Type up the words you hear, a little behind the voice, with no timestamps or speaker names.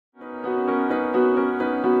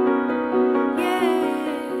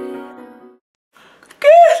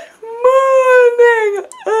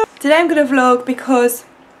Today I'm going to vlog because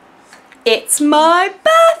it's my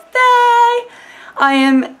birthday. I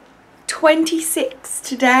am 26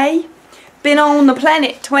 today. Been on the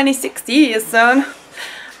planet 26 years, son.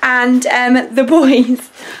 And the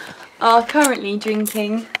boys are currently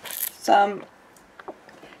drinking some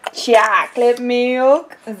chocolate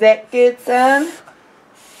milk. Is that good, son?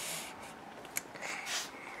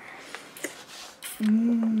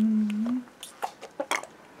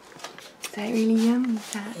 Is that really yummy,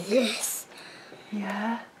 Dad? Yes.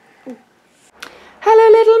 Yeah. Hello,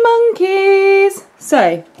 little monkeys.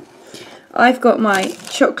 So, I've got my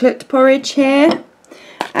chocolate porridge here,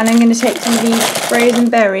 and I'm going to take some of these frozen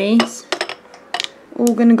berries.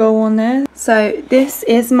 All going to go on there. So, this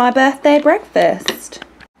is my birthday breakfast.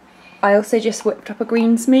 I also just whipped up a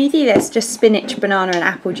green smoothie. There's just spinach, banana and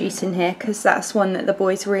apple juice in here because that's one that the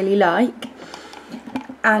boys really like.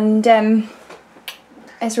 And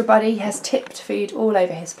everybody has tipped food all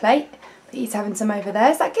over his plate. But he's having some over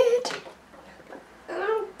there. Is that good?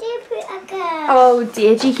 Dip it again. Oh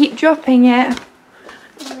dear, do you keep dropping it?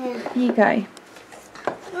 Yeah. Here you go.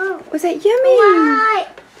 Oh. Was it yummy?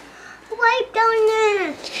 Wipe down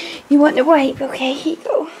there. You want the wipe? Okay, here you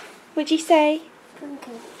go. What'd you say?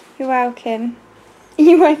 Okay. You're welcome. Are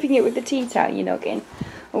you wiping it with the tea towel, you noggin?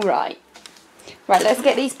 Alright. Right, let's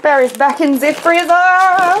get these berries back in the freezer.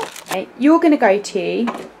 Right, you're going to go to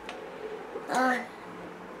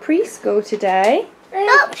preschool today.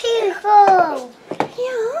 Not people.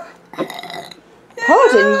 Yeah.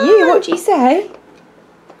 Pardon you, what do you say?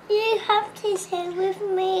 You have to stay with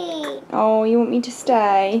me. Oh, you want me to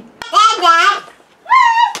stay?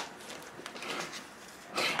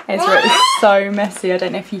 Ezra is so messy, I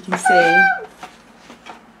don't know if you can see.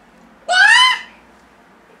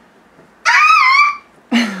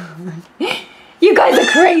 You guys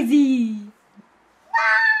are crazy!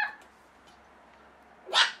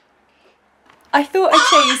 I thought I'd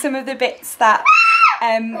show you some of the bits that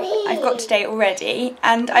I've got today already,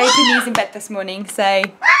 and I opened these in bed this morning, so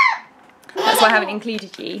that's why I haven't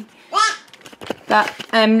included you. But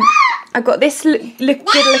I've got this good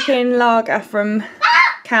looking lager from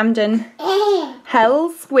Camden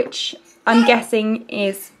Hells, which I'm guessing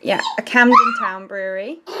is, yeah, a Camden Town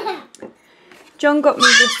brewery. John got me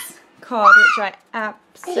this card, which I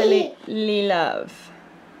absolutely love.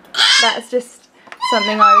 That's just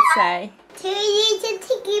something I would say. Two little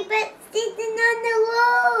ticky bits sitting on the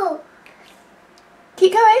wall.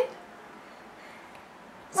 Keep going.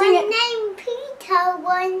 Sing One it. name Peter,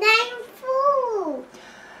 one name Fool.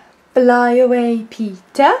 Fly away,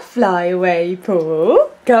 Peter, fly away, Paul.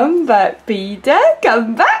 Come back, Peter,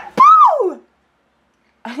 come back, Paul.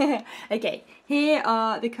 Okay, here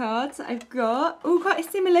are the cards I've got. All quite a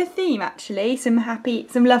similar theme, actually. Some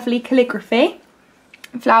lovely calligraphy,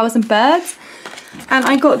 flowers and birds. And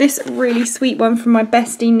I got this really sweet one from my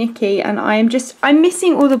bestie Nikki, and I'm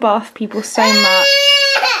missing all the Bath people so much.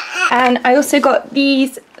 And I also got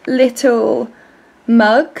these little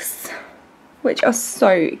mugs, which are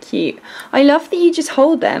so cute. I love that you just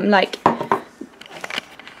hold them, like,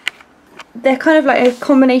 they're kind of like a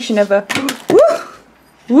combination of a,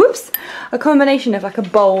 a combination of like a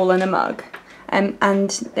bowl and a mug.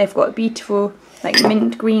 And they've got beautiful, like,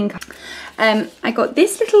 mint green colour. I got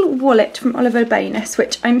this little wallet from Oliver Bonus,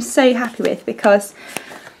 which I'm so happy with because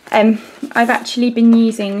I've actually been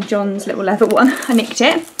using John's little leather one. I nicked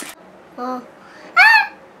it.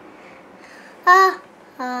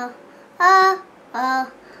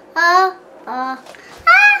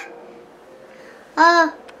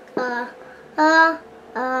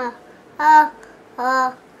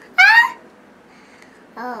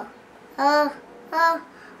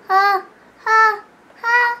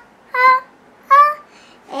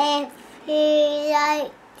 If you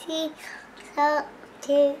like to talk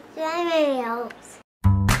to somebody else.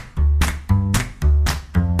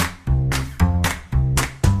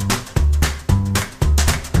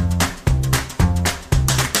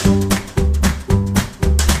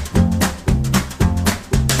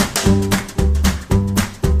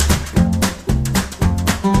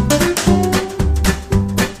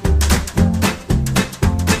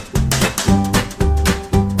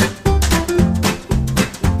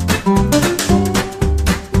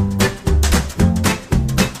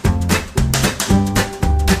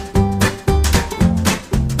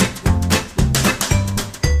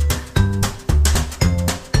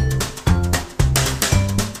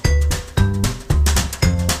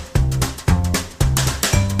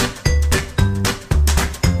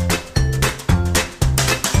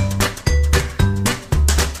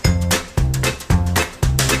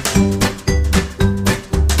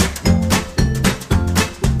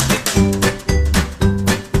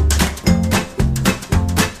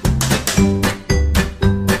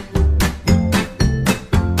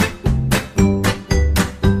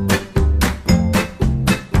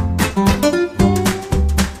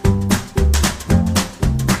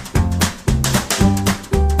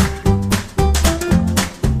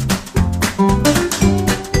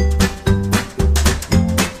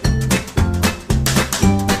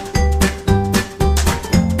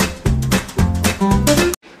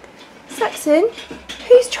 Jackson,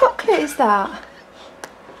 whose chocolate is that?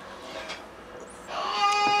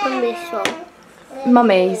 Mummy's one.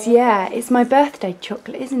 Mummy's, yeah. It's my birthday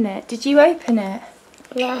chocolate, isn't it? Did you open it?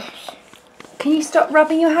 Yes. Can you stop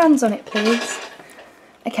rubbing your hands on it, please?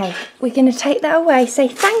 Okay, we're going to take that away. Say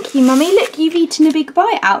thank you, Mummy. Look, you've eaten a big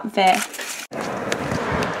bite out of it.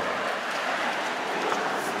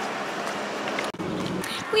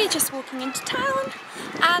 We're just walking into town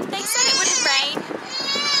and they said it wouldn't rain,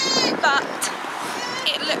 but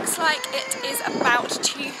it looks like it is about to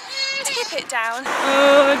tip it down.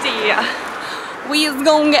 Oh dear. We's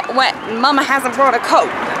gonna get wet and Mama hasn't brought a coat.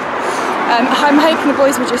 I'm hoping the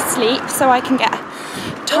boys will just sleep so I can get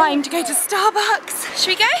time to go to Starbucks. Should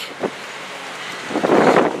we go?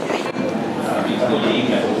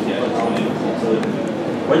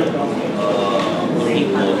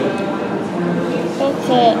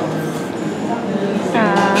 Okay.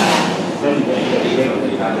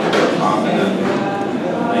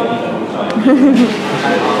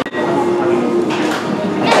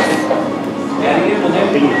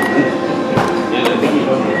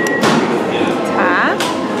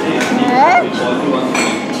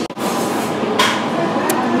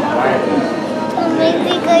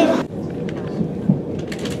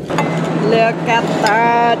 Look at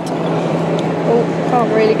that! Oh,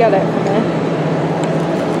 can't really get it from there.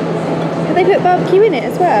 Have they put barbecue in it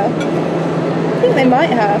as well? I think they might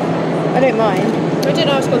have. I don't mind. I didn't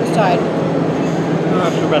ask on the side. No,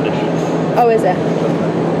 it's a radish. Oh, is it?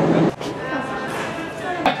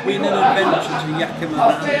 We're in an adventure to Yakima.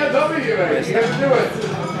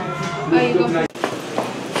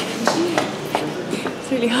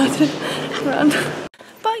 It's really hard to run.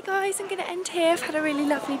 Bye guys, I'm going to end here. I've had a really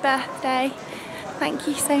lovely birthday. Thank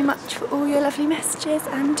you so much for all your lovely messages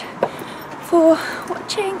and for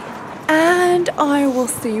watching. And I will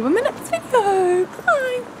see you in my next video.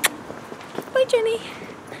 Bye. Bye Jenny.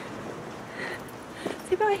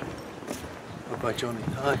 Say bye. Bye bye Johnny.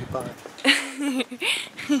 Hi, bye.